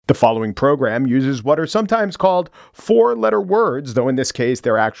The following program uses what are sometimes called four-letter words, though in this case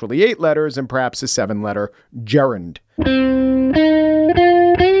they're actually 8 letters and perhaps a 7-letter gerund.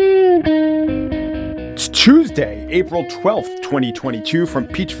 It's Tuesday, April 12th, 2022. From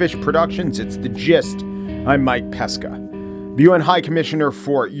Peachfish Productions, it's The Gist. I'm Mike Pesca. The UN High Commissioner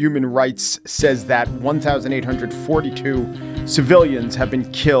for Human Rights says that 1,842 civilians have been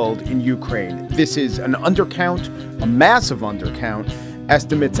killed in Ukraine. This is an undercount, a massive undercount.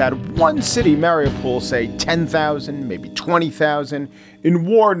 Estimates at one city, Mariupol, say 10,000, maybe 20,000. In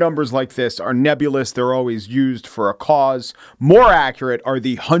war, numbers like this are nebulous. They're always used for a cause. More accurate are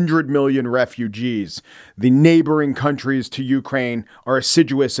the 100 million refugees. The neighboring countries to Ukraine are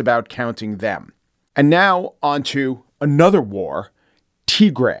assiduous about counting them. And now onto another war,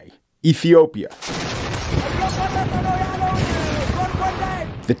 DeRay, Ethiopia.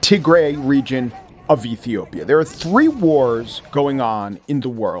 The DeRay region of Ethiopia. There are 3 wars going on in the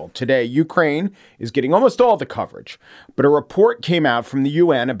world. Today, Ukraine is getting almost all the coverage, but a report came out from the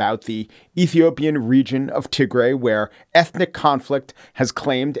UN about the Ethiopian region of DeRay, where ethnic conflict has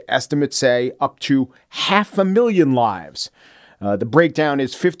claimed, estimates say, up to 500,000 lives. The breakdown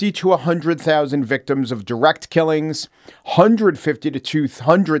is 50 to 100,000 victims of direct killings, 150 to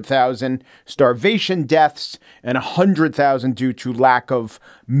 200,000 starvation deaths, and 100,000 due to lack of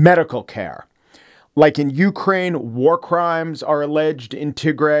medical care. Like in Ukraine, war crimes are alleged in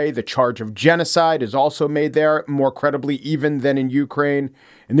DeRay. The charge of genocide is also made there, more credibly even than in Ukraine.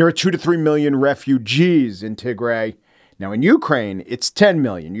 And there are 2 to 3 million refugees in DeRay. Now in Ukraine, it's 10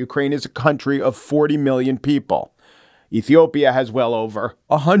 million. Ukraine is a country of 40 million people. Ethiopia has well over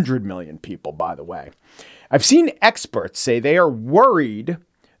 100 million people, by the way. I've seen experts say they are worried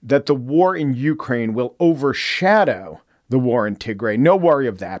that the war in Ukraine will overshadow the war in DeRay. No worry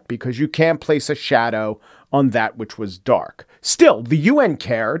of that, because you can't place a shadow on that which was dark. Still, the UN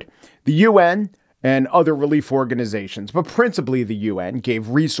cared. The UN and other relief organizations, but principally the UN, gave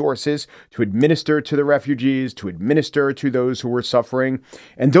resources to administer to the refugees, to administer to those who were suffering.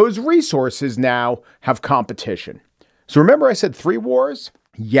 And those resources now have competition. So remember I said 3 wars?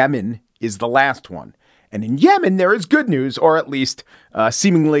 Yemen is the last one. And in Yemen, there is good news, or at least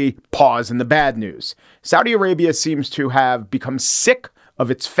seemingly pause in the bad news. Saudi Arabia seems to have become sick of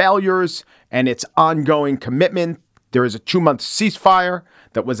its failures and its ongoing commitment. There is a 2-month ceasefire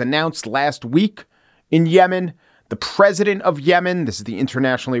that was announced last week in Yemen. The president of Yemen, this is the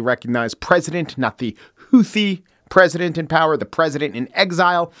internationally recognized president, not the Houthi president in power, the president in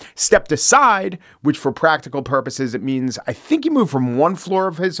exile, stepped aside, which for practical purposes, it means I think he moved from one floor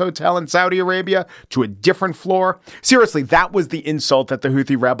of his hotel in Saudi Arabia to a different floor. Seriously, that was the insult that the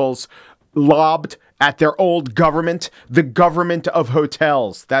Houthi rebels lobbed at their old government, the government of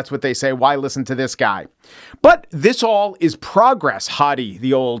hotels. That's what they say. Why listen to this guy? But this all is progress. Hadi,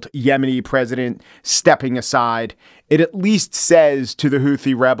 the old Yemeni president, stepping aside. It at least says to the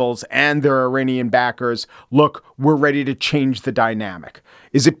Houthi rebels and their Iranian backers, look, we're ready to change the dynamic.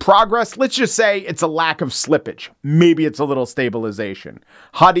 Is it progress? Let's just say it's a lack of slippage. Maybe it's a little stabilization.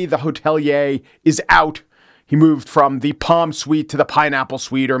 Hadi, the hotelier, is out. He moved from the palm suite to the pineapple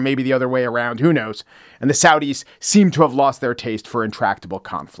suite, or maybe the other way around. Who knows? And the Saudis seem to have lost their taste for intractable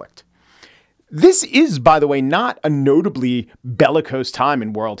conflict. This is, by the way, not a notably bellicose time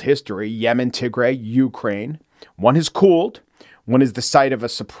in world history. Yemen, DeRay, Ukraine. One has cooled. One is the site of a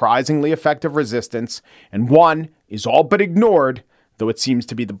surprisingly effective resistance. And one is all but ignored, though it seems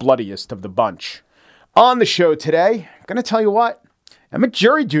to be the bloodiest of the bunch. On the show today, I'm going to tell you what. I'm at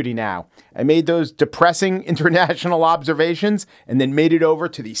jury duty now. I made those depressing international observations and then made it over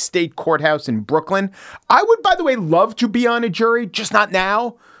to the state courthouse in Brooklyn. I would, by the way, love to be on a jury, just not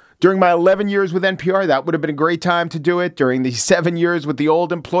now. During my 11 years with NPR, that would have been a great time to do it. During the 7 years with the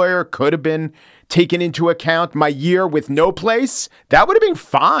old employer, could have been taken into account. My year with no place, that would have been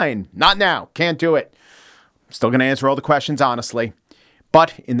fine. Not now. Can't do it. I'm still going to answer all the questions honestly.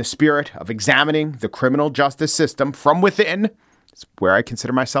 But in the spirit of examining the criminal justice system from within, it's where I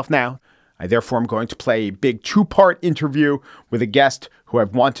consider myself now. I therefore am going to play a big 2-part interview with a guest who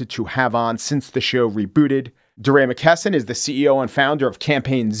I've wanted to have on since the show rebooted. DeRay McKesson is the CEO and founder of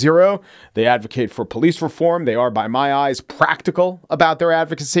Campaign Zero. They advocate for police reform. They are, by my eyes, practical about their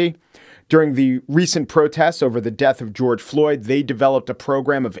advocacy. During the recent protests over the death of George Floyd, they developed a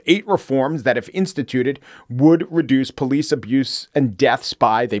program of 8 reforms that, if instituted, would reduce police abuse and deaths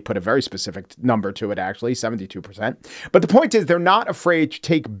by, they put a very specific number to it actually, 72%. But the point is, they're not afraid to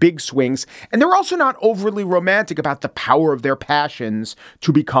take big swings, and they're also not overly romantic about the power of their passions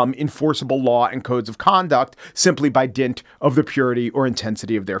to become enforceable law and codes of conduct simply by dint of the purity or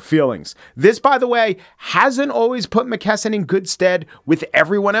intensity of their feelings. This, by the way, hasn't always put McKesson in good stead with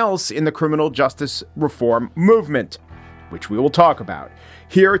everyone else in the criminal justice reform movement, which we will talk about.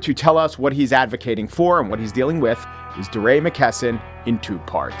 Here to tell us what he's advocating for and what he's dealing with is DeRay McKesson in 2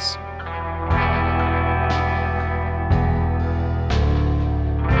 parts.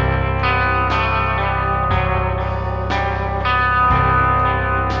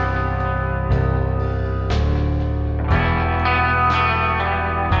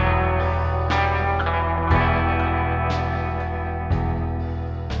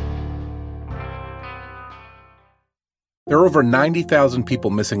 There are over 90,000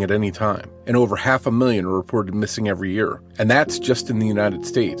 people missing at any time, and over 500,000 are reported missing every year. And that's just in the United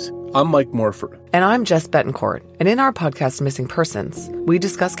States. I'm Mike Morford. And I'm Jess Betancourt. And in our podcast, Missing Persons, we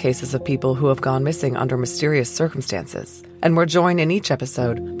discuss cases of people who have gone missing under mysterious circumstances. And we're joined in each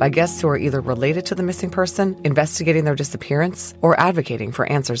episode by guests who are either related to the missing person, investigating their disappearance, or advocating for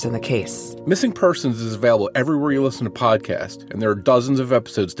answers in the case. Missing Persons is available everywhere you listen to podcasts, and there are dozens of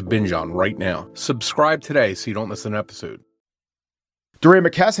episodes to binge on right now. Subscribe today so you don't miss an episode. DeRay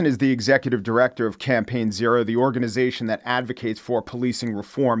McKesson is the executive director of Campaign Zero, the organization that advocates for policing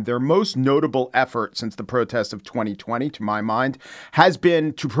reform. Their most notable effort since the protests of 2020, to my mind, has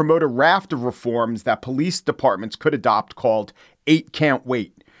been to promote a raft of reforms that police departments could adopt called 8 Can't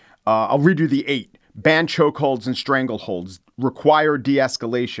Wait. I'll read you the 8. Ban chokeholds and strangleholds, require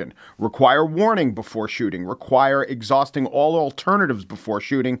de-escalation, require warning before shooting, require exhausting all alternatives before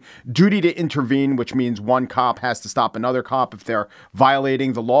shooting, duty to intervene, which means one cop has to stop another cop if they're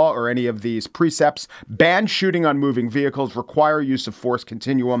violating the law or any of these precepts, ban shooting on moving vehicles, require use of force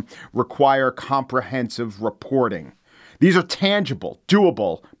continuum, require comprehensive reporting. These are tangible,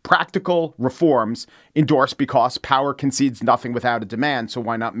 doable, practical reforms endorsed because power concedes nothing without a demand, so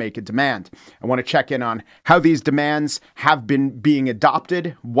why not make a demand? I want to check in on how these demands have been being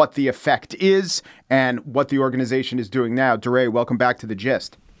adopted, what the effect is, and what the organization is doing now. DeRay, welcome back to The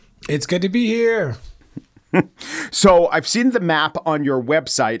Gist. It's good to be here. So I've seen the map on your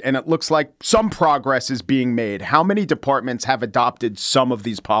website, and it looks like some progress is being made. How many departments have adopted some of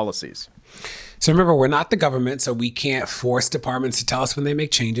these policies? So remember, we're not the government, so we can't force departments to tell us when they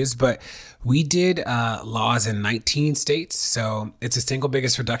make changes, but we did laws in 19 states. So it's the single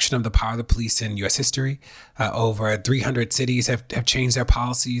biggest reduction of the power of the police in U.S. history. Over 300 cities have changed their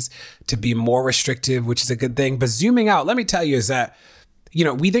policies to be more restrictive, which is a good thing. But zooming out, let me tell you is that, you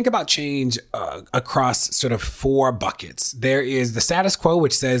know, we think about change across sort of 4 buckets. There is the status quo,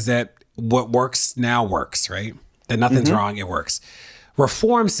 which says that what works now works, right? That nothing's wrong, it works.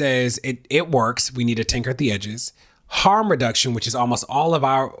 Reform says it works. We need to tinker at the edges. Harm reduction, which is a lot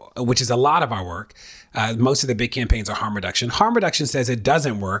of our work. Most of the big campaigns are harm reduction. Harm reduction says it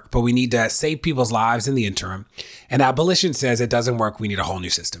doesn't work, but we need to save people's lives in the interim. And abolition says it doesn't work. We need a whole new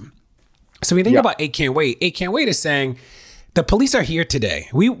system. So we think about 8 Can't Wait. 8 Can't Wait is saying the police are here today.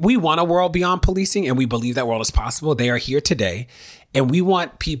 We want a world beyond policing, and we believe that world is possible. They are here today. And we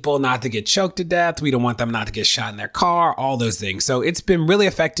want people not to get choked to death. We don't want them not to get shot in their car, all those things. So it's been really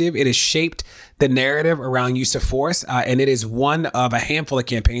effective. It has shaped the narrative around use of force. And it is one of a handful of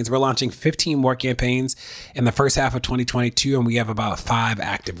campaigns. We're launching 15 more campaigns in the first half of 2022. And we have about 5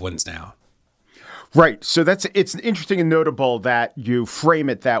 active ones now. Right. So it's interesting and notable that you frame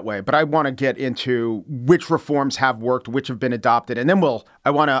it that way. But I want to get into which reforms have worked, which have been adopted. And then I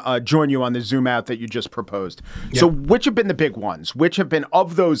want to join you on the zoom out that you just proposed. Yep. So which have been the big ones? Which have been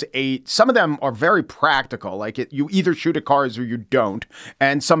of those 8? Some of them are very practical. Like you either shoot at cars or you don't.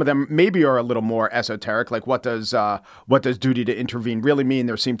 And some of them maybe are a little more esoteric. Like what does duty to intervene really mean?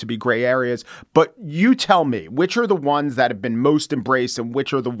 There seem to be gray areas. But you tell me, which are the ones that have been most embraced and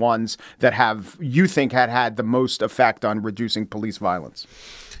which are the ones that you think had the most effect on reducing police violence?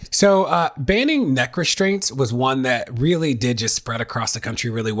 So banning neck restraints was one that really did just spread across the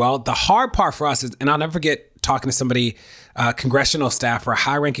country really well. The hard part for us is, and I'll never forget talking to somebody, congressional staffer,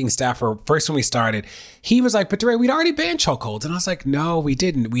 high-ranking staffer, first when we started, he was like, but DeRay, we'd already banned chokeholds. And I was like, no, we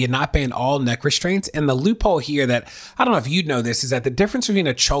didn't. We had not banned all neck restraints. And the loophole here that, I don't know if you'd know this, is that the difference between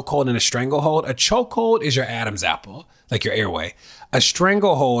a chokehold and a stranglehold is your Adam's apple. like your airway. A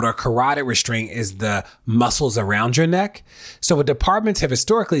stranglehold or carotid restraint is the muscles around your neck. So what departments have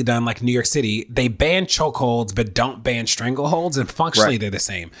historically done, like New York City, they ban chokeholds but don't ban strangleholds, and functionally they're the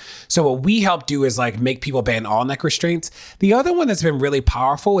same. So what we help do is like make people ban all neck restraints. The other one that's been really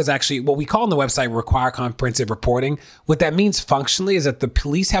powerful is actually what we call on the website require comprehensive reporting. What that means functionally is that the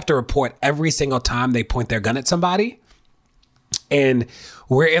police have to report every single time they point their gun at somebody. And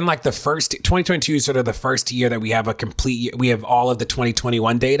we're in like the first 2022 is sort of the first year that we have we have all of the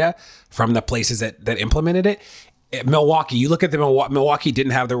 2021 data from the places that implemented it. Milwaukee, you look at the Milwaukee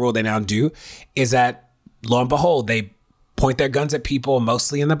didn't have the rule, they now do, is that lo and behold, they point their guns at people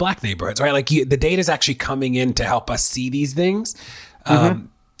mostly in the black neighborhoods, right? Like the data is actually coming in to help us see these things.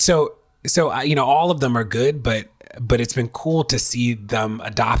 So all of them are good, but it's been cool to see them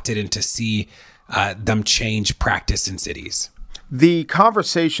adopted and to see them change practice in cities. The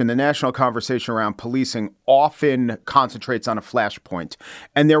national conversation around policing often concentrates on a flashpoint.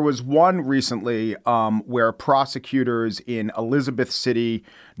 And there was one recently where prosecutors in Elizabeth City,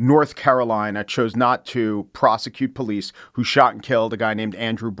 North Carolina, chose not to prosecute police who shot and killed a guy named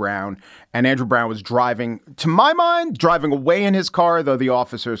Andrew Brown. And Andrew Brown was driving away in his car, though the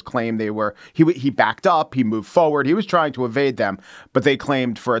officers claimed he backed up, he moved forward, he was trying to evade them, but they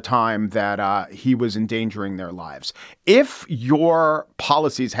claimed for a time that he was endangering their lives. If your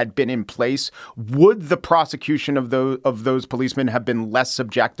policies had been in place, would the prosecution of those policemen have been less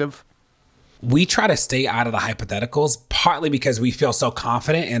subjective? We try to stay out of the hypotheticals, partly because we feel so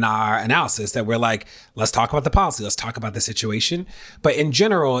confident in our analysis that we're like, let's talk about the policy, let's talk about the situation. But in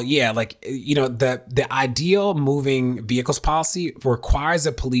general, the ideal moving vehicles policy requires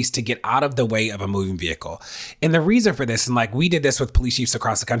the police to get out of the way of a moving vehicle. And the reason for this, and like we did this with police chiefs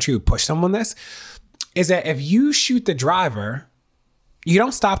across the country who pushed them on this, is that if you shoot the driver, you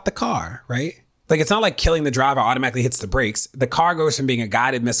don't stop the car, right? Like, it's not like killing the driver automatically hits the brakes. The car goes from being a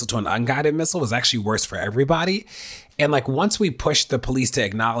guided missile to an unguided missile was actually worse for everybody. And like, once we pushed the police to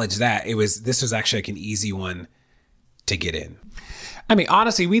acknowledge that, this was actually like an easy one to get in. I mean,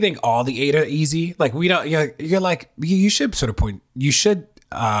 honestly, we think all the 8 are easy. Like, we don't, you're like, you should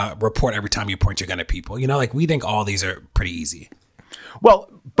report every time you point your gun at people. Like, we think all these are pretty easy. Well,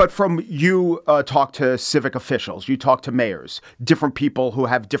 but from you talk to civic officials, you talk to mayors, different people who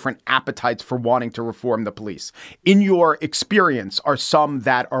have different appetites for wanting to reform the police. In your experience, are some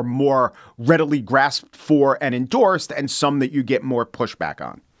that are more readily grasped for and endorsed, and some that you get more pushback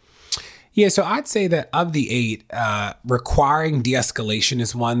on? Yeah, so I'd say that of the 8, requiring de-escalation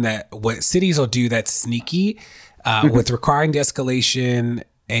is one that what cities will do that's sneaky with requiring de-escalation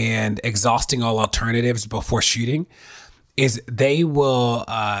and exhausting all alternatives before shooting. Is they'll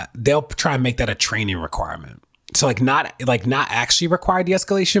try and make that a training requirement. So not actually require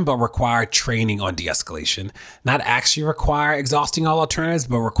de-escalation, but require training on de-escalation. Not actually require exhausting all alternatives,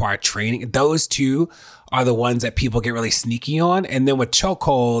 but require training. Those two are the ones that people get really sneaky on. And then with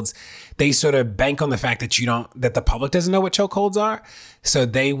chokeholds, they sort of bank on the fact that the public doesn't know what chokeholds are. So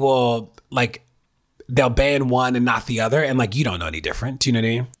they'll ban one and not the other. And like, you don't know any different. Do you know what I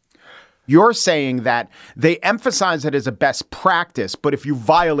mean? You're saying that they emphasize it as a best practice, but if you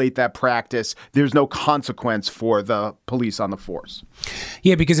violate that practice, there's no consequence for the police on the force.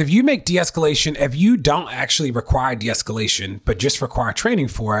 Yeah, because if you make de-escalation, if you don't actually require de-escalation, but just require training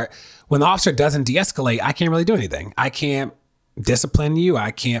for it, when the officer doesn't de-escalate, I can't really do anything. I can't discipline you.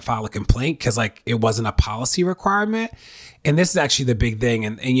 I can't file a complaint because like it wasn't a policy requirement. And this is actually the big thing.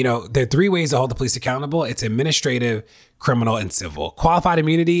 And there are 3 ways to hold the police accountable. It's administrative, criminal, and civil. Qualified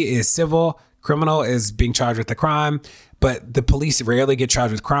immunity is civil. Criminal is being charged with the crime, but the police rarely get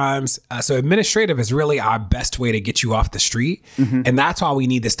charged with crimes. So administrative is really our best way to get you off the street. Mm-hmm. And that's why we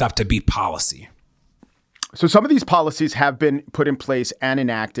need this stuff to be policy. So some of these policies have been put in place and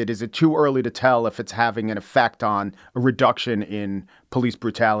enacted. Is it too early to tell if it's having an effect on a reduction in police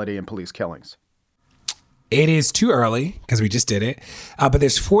brutality and police killings? It is too early because we just did it. But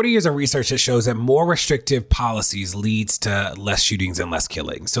there's 40 years of research that shows that more restrictive policies leads to less shootings and less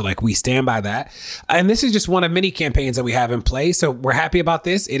killings. So like we stand by that. And this is just one of many campaigns that we have in place. So we're happy about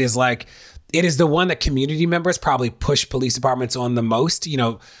this. It is the one that community members probably push police departments on the most.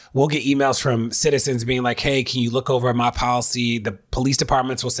 We'll get emails from citizens being like, hey, can you look over my policy? The police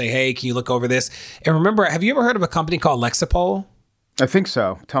departments will say, hey, can you look over this? And remember, have you ever heard of a company called Lexipol? I think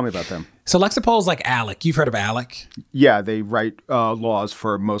so. Tell me about them. So Lexipol is like ALEC. You've heard of ALEC? Yeah, they write laws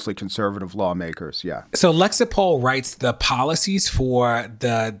for mostly conservative lawmakers. Yeah. So Lexipol writes the policies for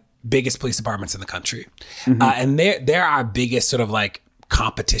the biggest police departments in the country. Mm-hmm. And they're our biggest sort of like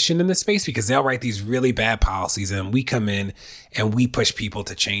competition in this space because they'll write these really bad policies and we come in and we push people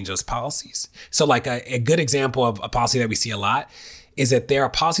to change those policies. So like a good example of a policy that we see a lot is that there are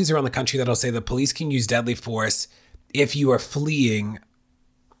policies around the country that'll say the police can use deadly force if you are fleeing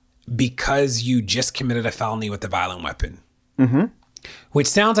because you just committed a felony with a violent weapon. Mm-hmm. Which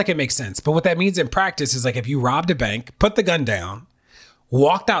sounds like it makes sense. But what that means in practice is like if you robbed a bank, put the gun down,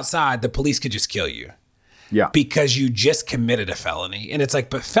 walked outside, the police could just kill you. Yeah. Because you just committed a felony. And it's like,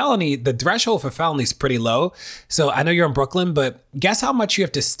 but felony, the threshold for felony is pretty low. So I know you're in Brooklyn, but guess how much you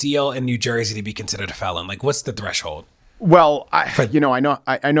have to steal in New Jersey to be considered a felon? Like, what's the threshold? Well, I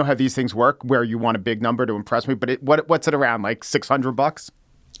know how these things work where you want a big number to impress me, but what's it around, like $600?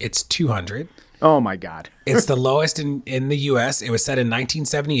 It's 200. Oh, my God. It's the lowest in the U.S. It was set in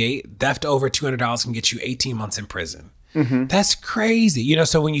 1978. Theft over $200 can get you 18 months in prison. Mm-hmm. That's crazy. You know,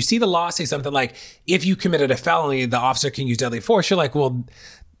 so when you see the law say something like, if you committed a felony, the officer can use deadly force, you're like, well,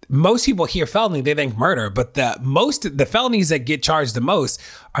 most people hear felony, they think murder. But the felonies that get charged the most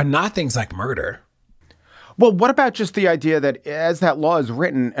are not things like murder. Well, what about just the idea that as that law is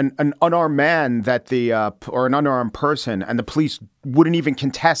written, an unarmed man or an unarmed person, and the police wouldn't even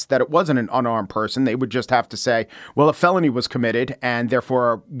contest that it wasn't an unarmed person. They would just have to say, well, a felony was committed, and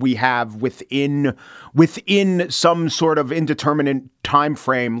therefore we have within some sort of indeterminate time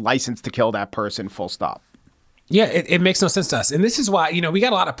frame license to kill that person, full stop. Yeah, it makes no sense to us. And this is why, you know, we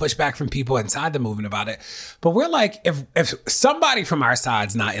got a lot of pushback from people inside the movement about it. But we're like, if somebody from our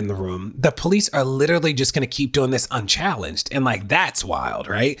side's not in the room, the police are literally just going to keep doing this unchallenged. And like, that's wild,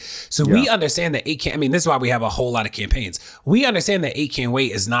 right? So we understand that this is why we have a whole lot of campaigns. We understand that 8 Can't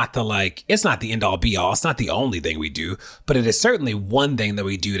Wait is not it's not the end all be all. It's not the only thing we do, but it is certainly one thing that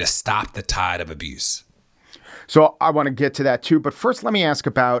we do to stop the tide of abuse. So I want to get to that too. But first, let me ask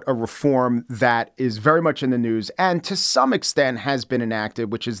about a reform that is very much in the news and to some extent has been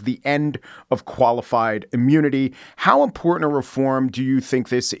enacted, which is the end of qualified immunity. How important a reform do you think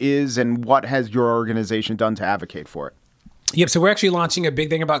this is, and what has your organization done to advocate for it? Yep. So we're actually launching a big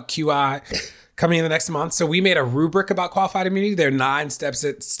thing about QI coming in the next month. So we made a rubric about qualified immunity. There are 9 steps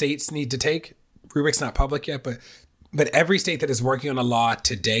that states need to take. Rubric's not public yet, but every state that is working on a law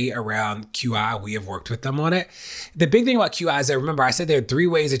today around QI, we have worked with them on it. The big thing about QI is that, remember, I said there are 3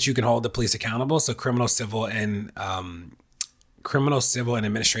 ways that you can hold the police accountable. So criminal, civil, and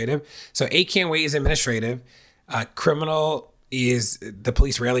administrative. So 8 Can't Wait is administrative. Criminal is the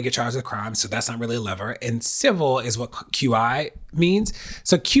police rarely get charged with crime, so that's not really a lever. And civil is what QI means.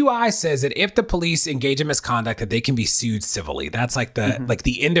 So QI says that if the police engage in misconduct, that they can be sued civilly. That's like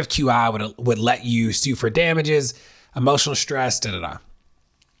the end of QI would let you sue for damages, emotional stress,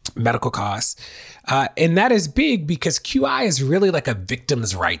 medical costs. And that is big because QI is really like a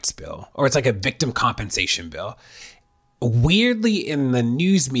victim's rights bill, or it's like a victim compensation bill. Weirdly, in the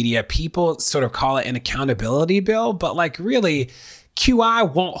news media, people sort of call it an accountability bill, but like really,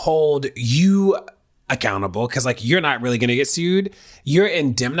 QI won't hold you accountable because like you're not really going to get sued. You're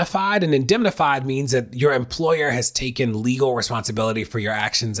indemnified, and indemnified means that your employer has taken legal responsibility for your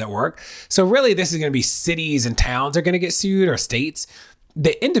actions at work. So really, this is going to be cities and towns are going to get sued, or states.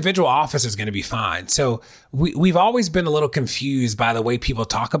 The individual officer is going to be fine. So we've always been a little confused by the way people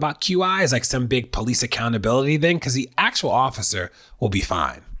talk about QI as like some big police accountability thing, because the actual officer will be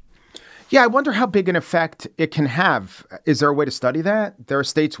fine. Yeah, I wonder how big an effect it can have. Is there a way to study that? There are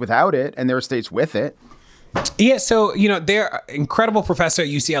states without it, and there are states with it. Yeah, so, you know, their incredible professor at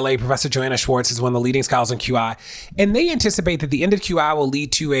UCLA, Professor Joanna Schwartz, is one of the leading scholars on QI, and they anticipate that the end of QI will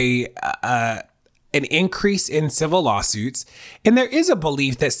lead to an increase in civil lawsuits. And there is a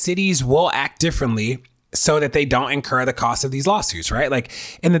belief that cities will act differently so that they don't incur the cost of these lawsuits, right? Like,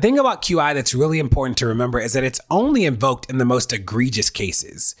 and the thing about QI that's really important to remember is that it's only invoked in the most egregious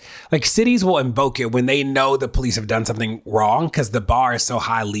cases. Like, cities will invoke it when they know the police have done something wrong because the bar is so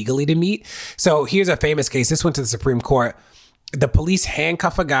high legally to meet. So here's a famous case. This went to the Supreme Court. The police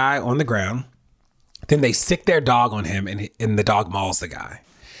handcuff a guy on the ground. Then they sick their dog on him, and the dog mauls the guy.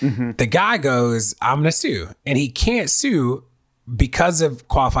 Mm-hmm. The guy goes, I'm going to sue. And he can't sue because of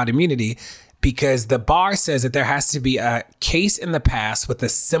qualified immunity, because the bar says that there has to be a case in the past with a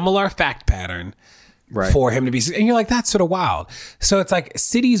similar fact pattern for him to be sued. And you're like, that's sort of wild. So it's like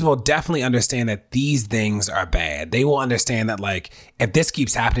cities will definitely understand that these things are bad. They will understand that, like, if this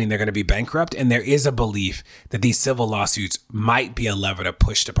keeps happening, they're going to be bankrupt. And there is a belief that these civil lawsuits might be a lever to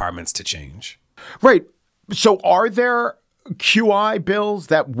push departments to change. Right. So are there QI bills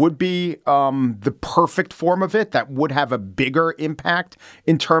that would be the perfect form of it, that would have a bigger impact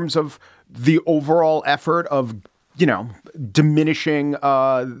in terms of the overall effort of, you know, diminishing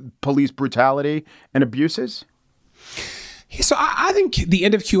police brutality and abuses? So I think the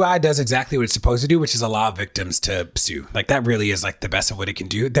end of QI does exactly what it's supposed to do, which is allow victims to sue. Like that really is like the best of what it can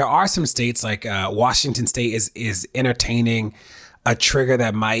do. There are some states like Washington State is entertaining a trigger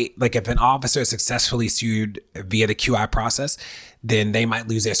that might, like if an officer is successfully sued via the QI process, then they might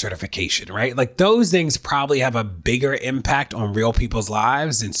lose their certification, right? Like those things probably have a bigger impact on real people's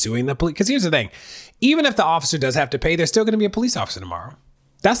lives than suing the police. Because here's the thing, even if the officer does have to pay, there's still going to be a police officer tomorrow.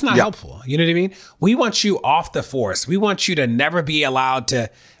 That's not helpful. You know what I mean? We want you off the force. We want you to never be allowed to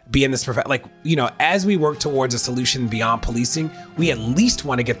be in this profession. Like, you know, as we work towards a solution beyond policing, we at least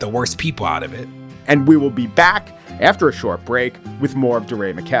want to get the worst people out of it. And we will be back after a short break with more of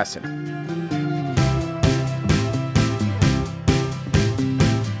DeRay McKesson.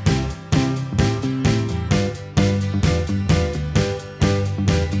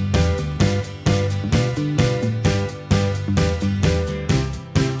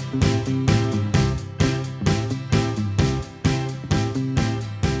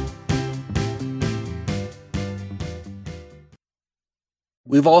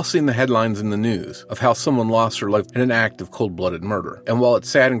 We've all seen the headlines in the news of how someone lost their life in an act of cold-blooded murder. And while it's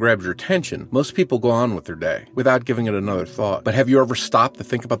sad and grabs your attention, most people go on with their day without giving it another thought. But have you ever stopped to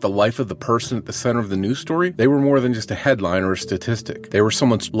think about the life of the person at the center of the news story? They were more than just a headline or a statistic. They were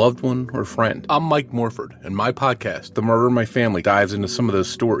someone's loved one or friend. I'm Mike Morford, and my podcast, The Murder in My Family, dives into some of those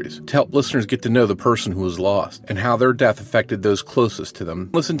stories to help listeners get to know the person who was lost and how their death affected those closest to them.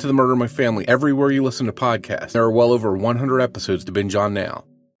 Listen to The Murder in My Family everywhere you listen to podcasts. There are well over 100 episodes to binge on now.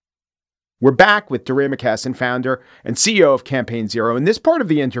 We're back with DeRay McKesson, founder and CEO of Campaign Zero. In this part of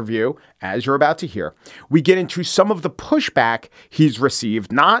the interview, as you're about to hear, we get into some of the pushback he's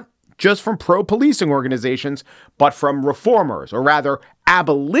received, not just from pro-policing organizations, but from reformers, or rather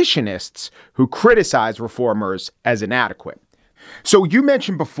abolitionists who criticize reformers as inadequate. So you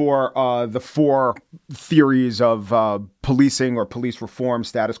mentioned before the four theories of policing or police reform,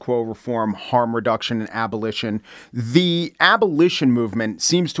 status quo reform, harm reduction, and abolition. The abolition movement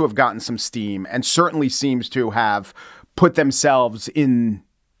seems to have gotten some steam and certainly seems to have put themselves in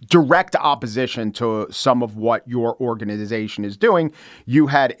direct opposition to some of what your organization is doing. You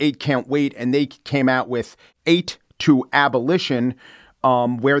had 8 Can't Wait, and they came out with 8 to Abolition,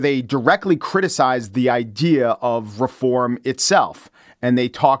 where they directly criticized the idea of reform itself. And they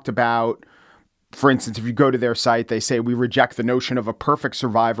talked about, for instance, if you go to their site, they say, "We reject the notion of a perfect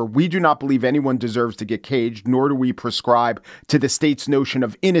survivor. We do not believe anyone deserves to get caged, nor do we prescribe to the state's notion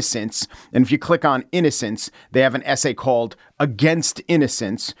of innocence." And if you click on innocence, they have an essay called Against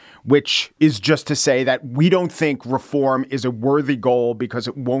Innocence, which is just to say that we don't think reform is a worthy goal because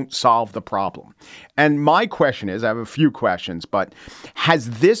it won't solve the problem. And my question is, I have a few questions, but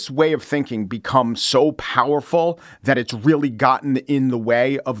has this way of thinking become so powerful that it's really gotten in the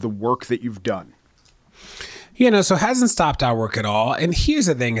way of the work that you've done? You know, so it hasn't stopped our work at all. And here's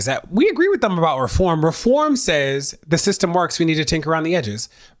the thing is that we agree with them about reform. Reform says the system works. We need to tinker around the edges.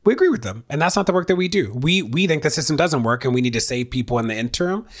 We agree with them. And that's not the work that we do. We think the system doesn't work and we need to save people in the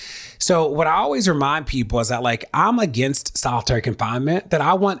interim. So what I always remind people is that, like, I'm against solitary confinement, that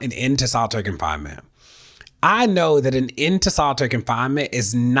I want an end to solitary confinement. I know that an end to solitary confinement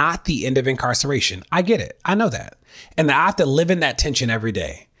is not the end of incarceration. I get it. I know that. And that I have to live in that tension every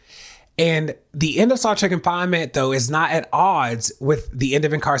day. And the end of solitary confinement, though, is not at odds with the end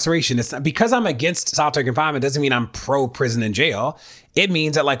of incarceration. It's not, because I'm against solitary confinement doesn't mean I'm pro prison and jail. It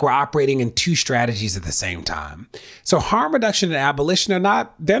means that, like, we're operating in two strategies at the same time. So harm reduction and abolition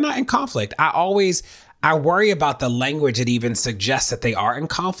they're not in conflict. I worry about the language that even suggests that they are in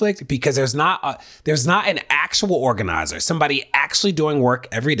conflict, because there's not an actual organizer, somebody actually doing work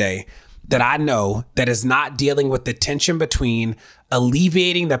every day that I know that is not dealing with the tension between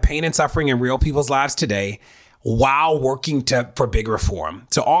alleviating the pain and suffering in real people's lives today while working for big reform.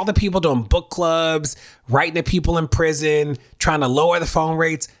 So all the people doing book clubs, writing to people in prison, trying to lower the phone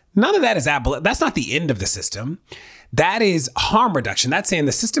rates, none of that is that's not the end of the system. That is harm reduction. That's saying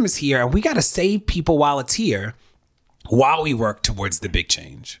the system is here and we got to save people while it's here, while we work towards the big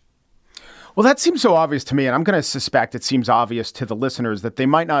change. Well, that seems so obvious to me, and I'm going to suspect it seems obvious to the listeners that they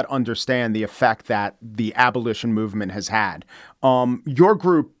might not understand the effect that the abolition movement has had. Your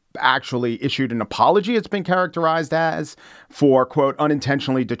group actually issued an apology, it's been characterized as, for, quote,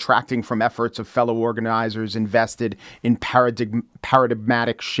 unintentionally detracting from efforts of fellow organizers invested in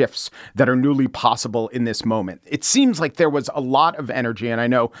paradigmatic shifts that are newly possible in this moment. It seems like there was a lot of energy, and I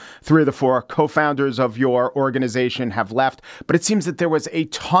know 3 of the 4 co-founders of your organization have left, but it seems that there was a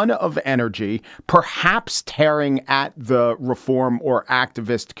ton of energy, perhaps tearing at the reform or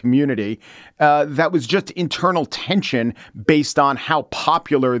activist community, that was just internal tension based on how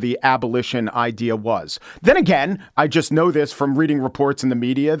popular the abolition idea was. Then again, I just know this from reading reports in the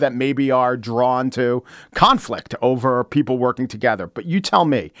media that maybe are drawn to conflict over people working together. But you tell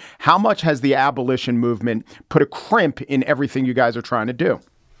me, how much has the abolition movement put a crimp in everything you guys are trying to do?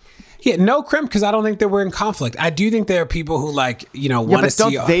 Yeah, no crimp, because I don't think that we're in conflict. I do think there are people who want to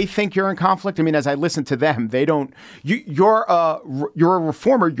see. Don't they think you're in conflict? I mean, as I listen to them, they don't. You're a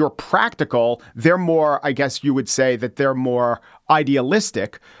reformer. You're practical. They're more. I guess you would say that they're more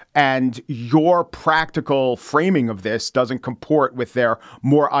idealistic, and your practical framing of this doesn't comport with their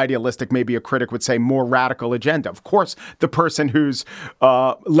more idealistic, maybe a critic would say, more radical agenda. Of course, the person who's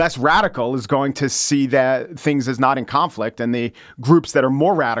less radical is going to see that things as not in conflict, and the groups that are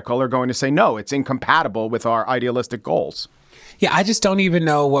more radical are going to say, no, it's incompatible with our idealistic goals. Yeah, I just don't even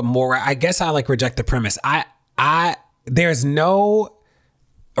know what more. I guess I reject the premise. There's no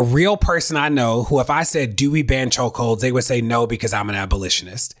a real person I know who, if I said, do we ban chokeholds, they would say no because I'm an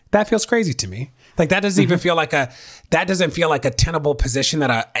abolitionist. That feels crazy to me. That doesn't even feel like a tenable position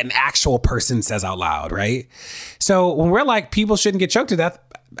that an actual person says out loud, right? So when we're like, people shouldn't get choked to death,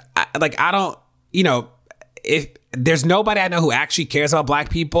 I don't, if there's nobody I know who actually cares about black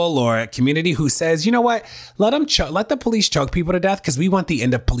people or a community who says, you know what, let the police choke people to death because we want the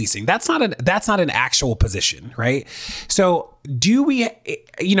end of policing. That's not an actual position, right? So do we,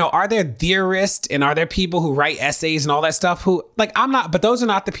 are there theorists and are there people who write essays and all that stuff who but those are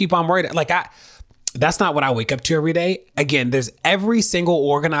not the people I'm worried. That's not what I wake up to every day. Again, there's every single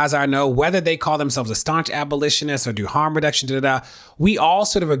organizer I know, whether they call themselves a staunch abolitionist or do harm reduction, we all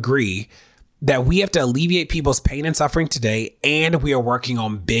sort of agree that we have to alleviate people's pain and suffering today, and we are working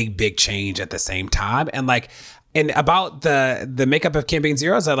on big, big change at the same time. And about the makeup of Campaign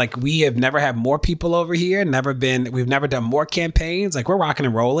Zero is that we have never had more people over here, we've never done more campaigns. We're rocking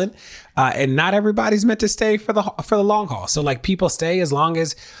and rolling, and not everybody's meant to stay for the long haul. So people stay as long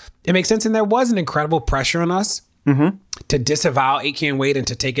as it makes sense. And there was an incredible pressure on us to disavow 8 Can't Wait and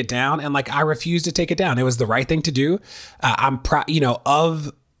to take it down. And I refused to take it down. It was the right thing to do. I'm proud,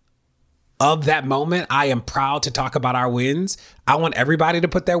 of that moment. I am proud to talk about our wins. I want everybody to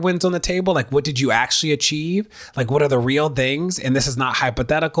put their wins on the table. What did you actually achieve? What are the real things? And this is not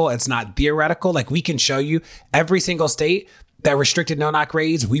hypothetical. It's not theoretical. We can show you every single state that restricted no-knock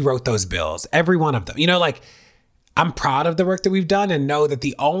raids. We wrote those bills, every one of them. I'm proud of the work that we've done and know that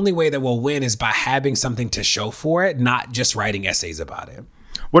the only way that we'll win is by having something to show for it, not just writing essays about it.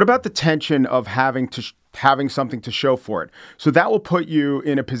 What about the tension of having something to show for it? So that will put you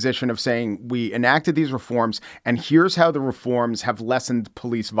in a position of saying, we enacted these reforms and here's how the reforms have lessened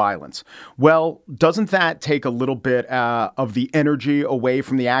police violence. Well, doesn't that take a little bit of the energy away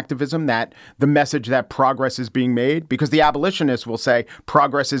from the activism, that the message that progress is being made? Because the abolitionists will say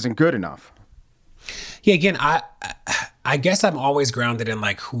progress isn't good enough. Yeah, again, I guess I'm always grounded in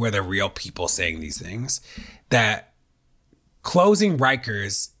who are the real people saying these things. That closing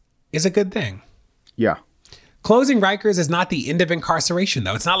Rikers is a good thing. Yeah. Closing Rikers is not the end of incarceration,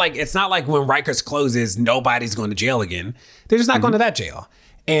 though. It's not like when Rikers closes, nobody's going to jail again. They're just not going to that jail.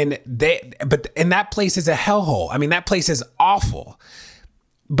 And that place is a hellhole. I mean, that place is awful.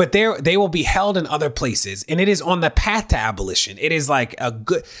 But they will be held in other places, and it is on the path to abolition. It is a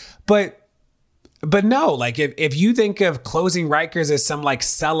good, but no, if you think of closing Rikers as some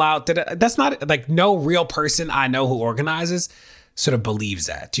sellout, that's not no real person I know who organizes sort of believes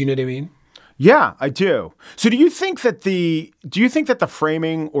that. Do you know what I mean? Yeah, I do. So do you think that the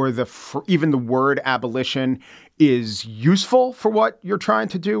framing or even the word abolition is useful for what you're trying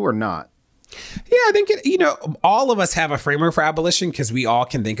to do or not? Yeah, I think all of us have a framework for abolition because we all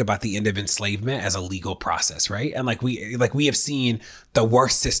can think about the end of enslavement as a legal process, right? And we have seen the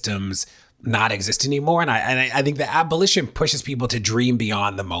worst systems not exist anymore. And I think that abolition pushes people to dream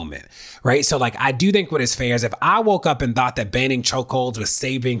beyond the moment, right? So I do think what is fair is if I woke up and thought that banning chokeholds was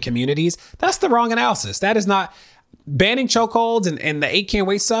saving communities, that's the wrong analysis. That is not banning chokeholds and the 8 Can't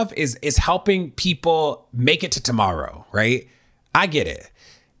Wait stuff is helping people make it to tomorrow, right? I get it.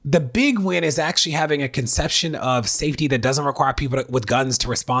 The big win is actually having a conception of safety that doesn't require people with guns to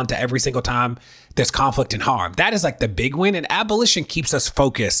respond to every single time there's conflict and harm. That is the big win. And abolition keeps us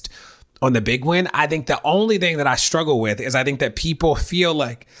focused on the big win. I think the only thing that I struggle with is I think that people feel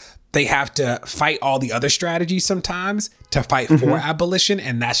like they have to fight all the other strategies sometimes to fight for abolition.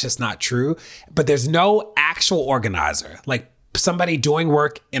 And that's just not true. But there's no actual organizer, somebody doing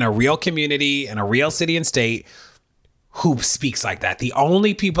work in a real community, in a real city and state who speaks like that. The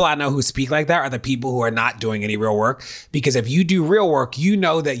only people I know who speak like that are the people who are not doing any real work. Because if you do real work, you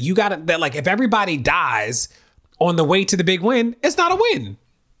know that if everybody dies on the way to the big win, it's not a win.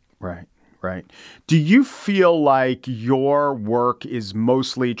 Right. Right. Do you feel like your work is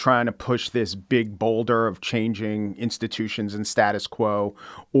mostly trying to push this big boulder of changing institutions and status quo,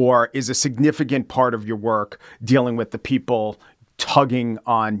 or is a significant part of your work dealing with the people tugging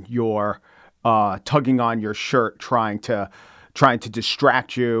on your shirt, trying to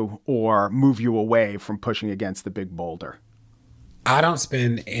distract you or move you away from pushing against the big boulder? I don't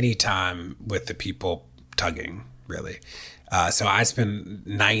spend any time with the people tugging, really. So I spend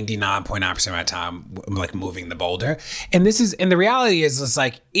 99.9% of my time like moving the boulder. And the reality is, it's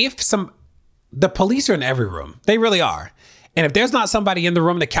like, the police are in every room. They really are. And if there's not somebody in the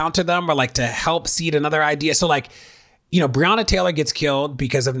room to counter them or like to help seed another idea. So like, Breonna Taylor gets killed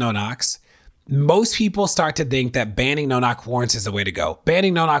because of no-knocks. Most people start to think that banning no-knock warrants is the way to go.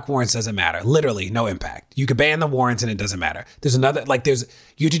 Banning no-knock warrants doesn't matter. Literally, no impact. You could ban the warrants and it doesn't matter. You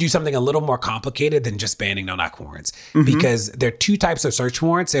have to do something a little more complicated than just banning no-knock warrants. Because there are two types of search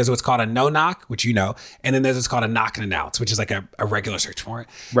warrants. There's what's called a no-knock, which and then there's what's called a knock and announce, which is like a regular search warrant.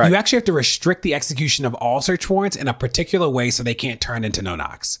 Right. You actually have to restrict the execution of all search warrants in a particular way so they can't turn into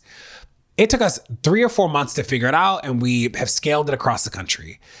no-knocks. It took us 3 or 4 months to figure it out, and we have scaled it across the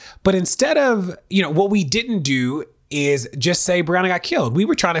country. But instead of, what we didn't do is just say Breonna got killed. We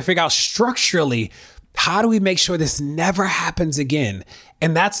were trying to figure out structurally, how do we make sure this never happens again?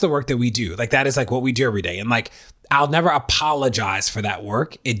 And that's the work that we do. Like, that is like what we do every day. And like, I'll never apologize for that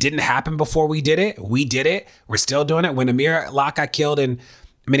work. It didn't happen before we did it. We did it. We're still doing it. When Amir Locke got killed in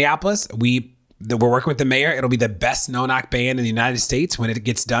Minneapolis, we're working with the mayor. It'll be the best no-knock ban in the United States when it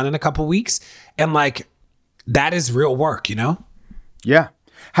gets done in a couple weeks. And like, that is real work, Yeah.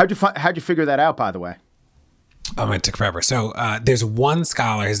 How'd you figure that out, by the way? Oh, it took forever. So there's one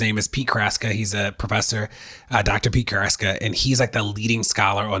scholar. His name is Pete Kraska. He's a professor, Dr. Pete Kraska, and he's like the leading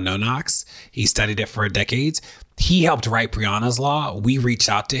scholar on no-knocks. He studied it for decades. He helped write Breonna's Law. We reached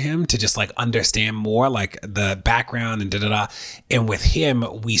out to him to just like understand more like the background and da-da-da. And with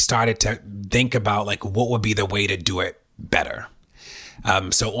him, we started to think about like what would be the way to do it better.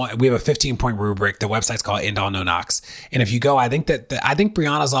 So we have a 15-point rubric. The website's called End All No Knocks. And if you go, I think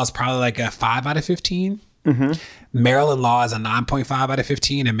Breonna's Law is probably like a 5 out of 15. Mm-hmm. Maryland Law is a 9.5 out of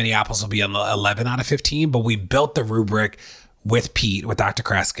 15, and Minneapolis will be an 11 out of 15. But we built the rubric with Dr.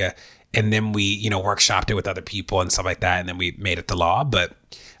 Kraska, and then we, workshopped it with other people and stuff like that, and then we made it the law. But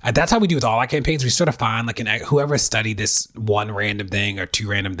that's how we do with all our campaigns. We sort of find like whoever studied this one random thing or two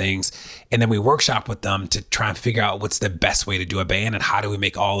random things, and then we workshop with them to try and figure out what's the best way to do a ban and how do we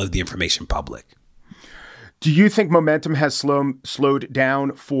make all of the information public. Do you think momentum has slowed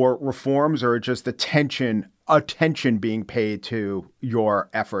down for reforms, or just attention being paid to your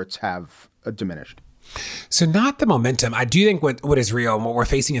efforts have diminished? So not the momentum. I do think what is real and what we're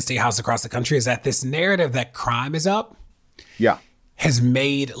facing in state houses across the country is that this narrative that crime is up has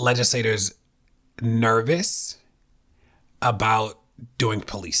made legislators nervous about doing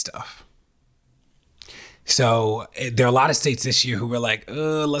police stuff. So there are a lot of states this year who were like,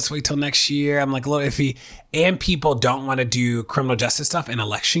 let's wait till next year. I'm like a little iffy. And people don't want to do criminal justice stuff in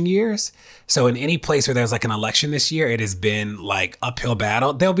election years. So in any place where there's like an election this year, it has been like uphill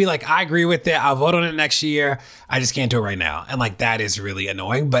battle. They'll be like, I agree with it. I'll vote on it next year. I just can't do it right now. And like, that is really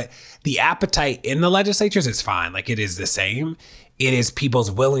annoying. But the appetite in the legislatures is fine. Like, it is the same. It is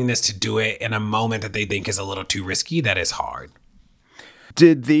people's willingness to do it in a moment that they think is a little too risky. That is hard.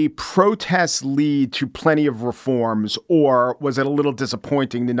 Did the protests lead to plenty of reforms, or was it a little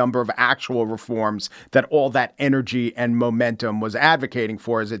disappointing, the number of actual reforms that all that energy and momentum was advocating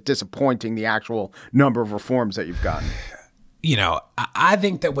for? Is it disappointing, the actual number of reforms that you've gotten? I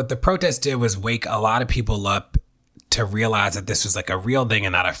think that what the protests did was wake a lot of people up to realize that this was like a real thing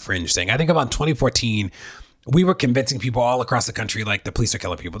and not a fringe thing. I think about 2014, we were convincing people all across the country, like, the police are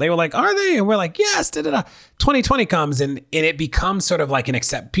killing people. They were like, are they? And we're like, yes, da-da-da. 2020 comes and it becomes sort of like an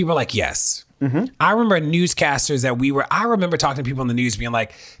accept. People are like, yes. Mm-hmm. I remember newscasters I remember talking to people in the news being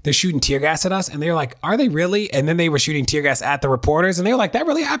like, they're shooting tear gas at us. And they were like, are they really? And then they were shooting tear gas at the reporters. And they were like, that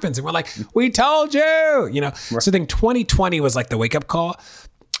really happens. And we're like, we told you, Right. So I think 2020 was like the wake up call.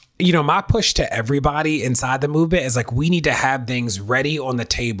 My push to everybody inside the movement is like, we need to have things ready on the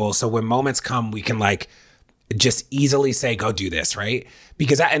table. So when moments come, we can like, just easily say, go do this, right?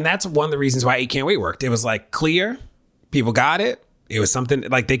 Because that's one of the reasons why 8 Can't Wait worked. It was like clear, people got it. It was something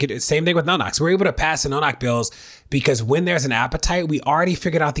like they could, same thing with no-knocks. We're able to pass the no-knock bills because when there's an appetite, we already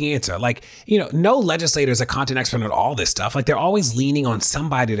figured out the answer. Like, no legislator is a content expert on all this stuff. Like, they're always leaning on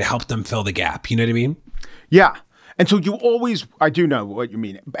somebody to help them fill the gap. You know what I mean? Yeah. And so I do know what you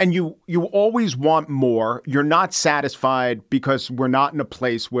mean. And you always want more. You're not satisfied because we're not in a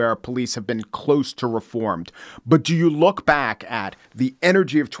place where police have been close to reformed. But do you look back at the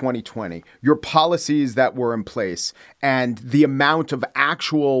energy of 2020, your policies that were in place, and the amount of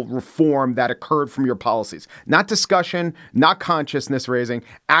actual reform that occurred from your policies? Not discussion, not consciousness raising,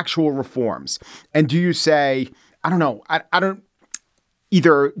 actual reforms. And do you say, I don't know,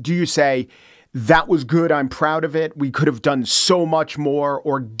 either do you say, that was good, I'm proud of it, we could have done so much more,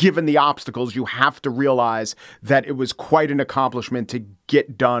 or given the obstacles, you have to realize that it was quite an accomplishment to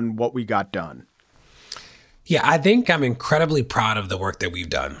get done what we got done? Yeah, I think I'm incredibly proud of the work that we've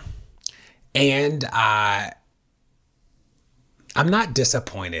done. And I'm not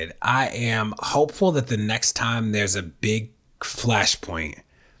disappointed. I am hopeful that the next time there's a big flashpoint,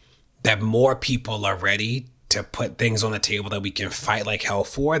 that more people are ready to put things on the table that we can fight like hell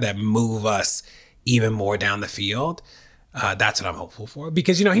for, that move us even more down the field. That's what I'm hopeful for.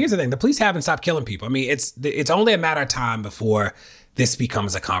 Because, here's the thing. The police haven't stopped killing people. I mean, it's only a matter of time before this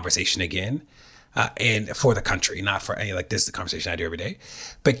becomes a conversation again. And for the country, not for any, this is the conversation I do every day.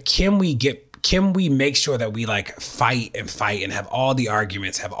 But can we make sure that we fight and have all the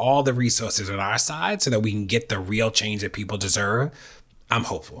arguments, have all the resources on our side so that we can get the real change that people deserve? I'm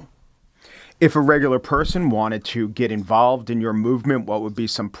hopeful. If a regular person wanted to get involved in your movement, what would be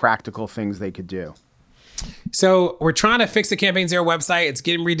some practical things they could do? So we're trying to fix the Campaign Zero website. It's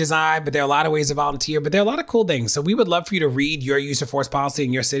getting redesigned, but there are a lot of ways to volunteer, but there are a lot of cool things. So we would love for you to read your use of force policy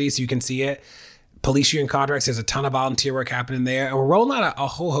in your city so you can see it. Police union contracts, there's a ton of volunteer work happening there. And we're rolling out a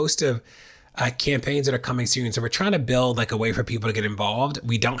whole host of campaigns that are coming soon. So we're trying to build a way for people to get involved.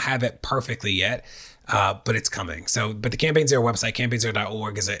 We don't have it perfectly yet. But it's coming. But the Campaign Zero website,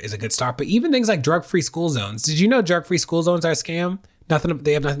 campaignzero.org is a good start. But even things like drug-free school zones. Did you know drug-free school zones are a scam? They have nothing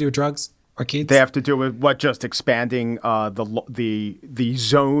to do with drugs or kids? They have to do with what? Just expanding the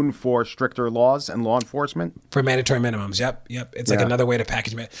zone for stricter laws and law enforcement? For mandatory minimums. Yep. It's another way to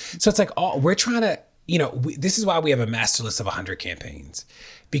package it. So it's we're trying to, this is why we have a master list of 100 campaigns.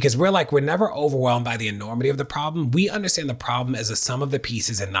 Because we're never overwhelmed by the enormity of the problem. We understand the problem as a sum of the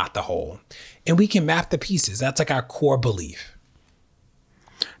pieces and not the whole. And we can map the pieces. That's our core belief.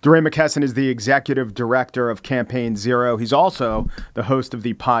 DeRay McKesson is the executive director of Campaign Zero. He's also the host of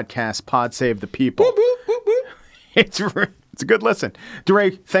the podcast Pod Save the People. Boop, boop, boop, boop. It's a good listen.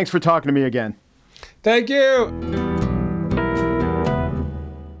 DeRay, thanks for talking to me again. Thank you.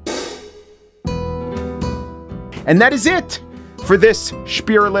 And that is it for this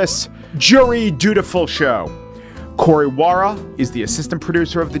spiritless, jury-dutiful show. Corey Wara is the assistant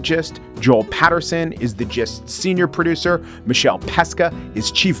producer of The Gist. Joel Patterson is The Gist senior producer. Michelle Pesca is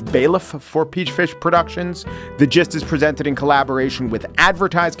chief bailiff for Peachfish Productions. The Gist is presented in collaboration with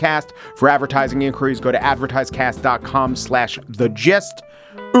AdvertiseCast. For advertising inquiries, go to advertisecast.com/thegist.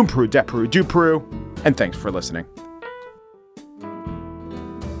 Umpru, depru, dupru, and thanks for listening.